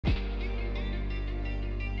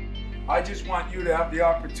I just want you to have the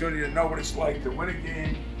opportunity to know what it's like to win a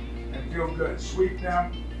game and feel good. Sweep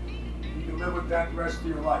them, you can live with that the rest of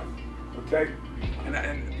your life, okay? And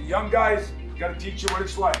the young guys, got to teach you what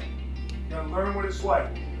it's like. You got to learn what it's like.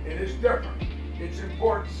 It is different. It's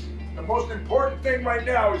important. The most important thing right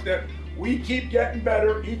now is that we keep getting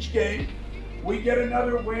better each game. We get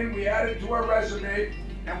another win, we add it to our resume,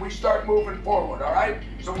 and we start moving forward, all right?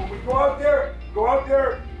 So when we go out there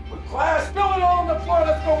with class, spill it all on the floor,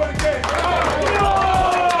 let's go win a game.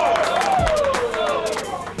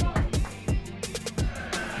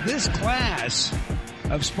 This class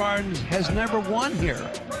of Spartans has never won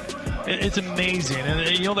here. It's amazing,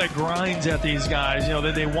 and you know that grinds at these guys. You know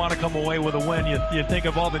that they want to come away with a win. You think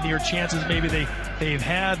of all the near chances maybe they've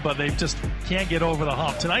had, but they just can't get over the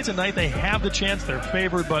hump. Tonight's a night they have the chance. They're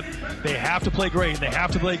favored, but they have to play great. They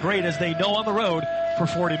have to play great as they know on the road for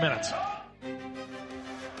 40 minutes.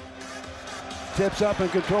 Tips up and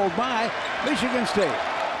controlled by Michigan State.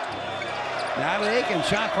 Now to Aiken,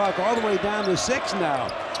 shot clock all the way down to 6 now.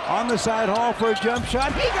 On the side, Hall for a jump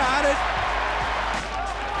shot. He got it.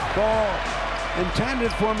 Ball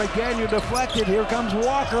intended for McDaniel, deflected. Here comes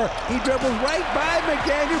Walker. He dribbles right by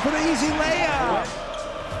McDaniel for the easy layup.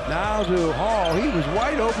 Now to Hall. He was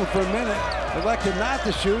wide open for a minute. Elected not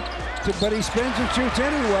to shoot, but he spins and shoots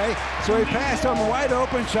anyway. So he passed on the wide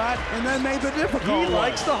open shot and then made the difficult one. He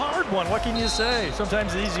likes the hard one. What can you say?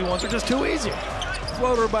 Sometimes the easy ones are just too easy.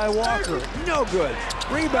 Floater by Walker. No good.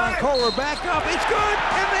 Rebound, Kohler back up. It's good,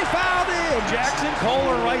 and they fouled him. Jackson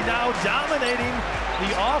Kohler right now dominating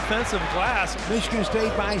the offensive glass. Michigan State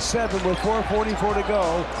by 7 with 4:44 to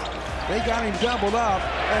go. They got him doubled up,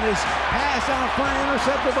 and his pass out front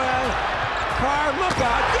intercepted by Carr. Look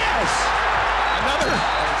out, yes! Another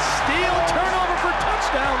steal, turnover for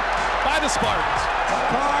touchdown by the Spartans.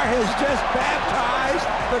 Carr has just baptized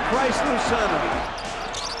the Crisler Center.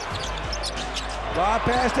 Lob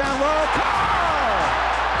pass down low, Carr!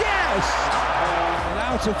 Yes!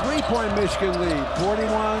 Now it's a 3-point Michigan lead,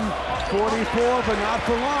 41-44, but not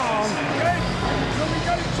for long.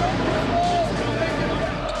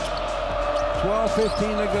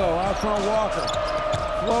 12:15 to go. Out front, Walker.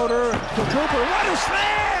 Floater to Cooper. What a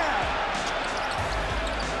slam!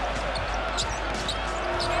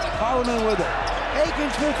 Holloman with it.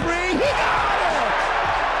 Akins for 3. He got it!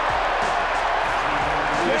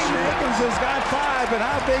 Jason Akins has got 5, but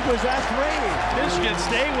how big was that 3? Michigan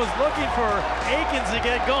State was looking for Akins to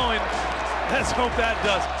get going. Let's hope that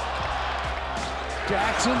does.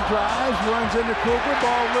 Jackson drives, runs into Cooper,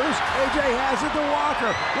 ball loose. AJ has it to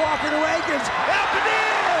Walker. Walker to Akins, up and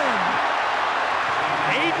in!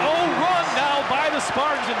 8-0 run now by the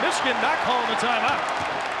Spartans, and Michigan not calling the timeout.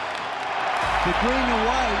 The green and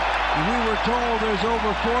white, we were told there's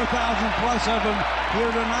over 4,000 plus of them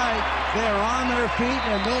here tonight. They are on their feet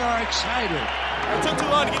and they are excited. It took too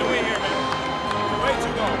long to get away here, man. Way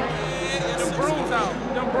too long. Them brooms out.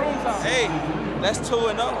 Them brooms out. Hey, that's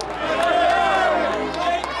 2-0.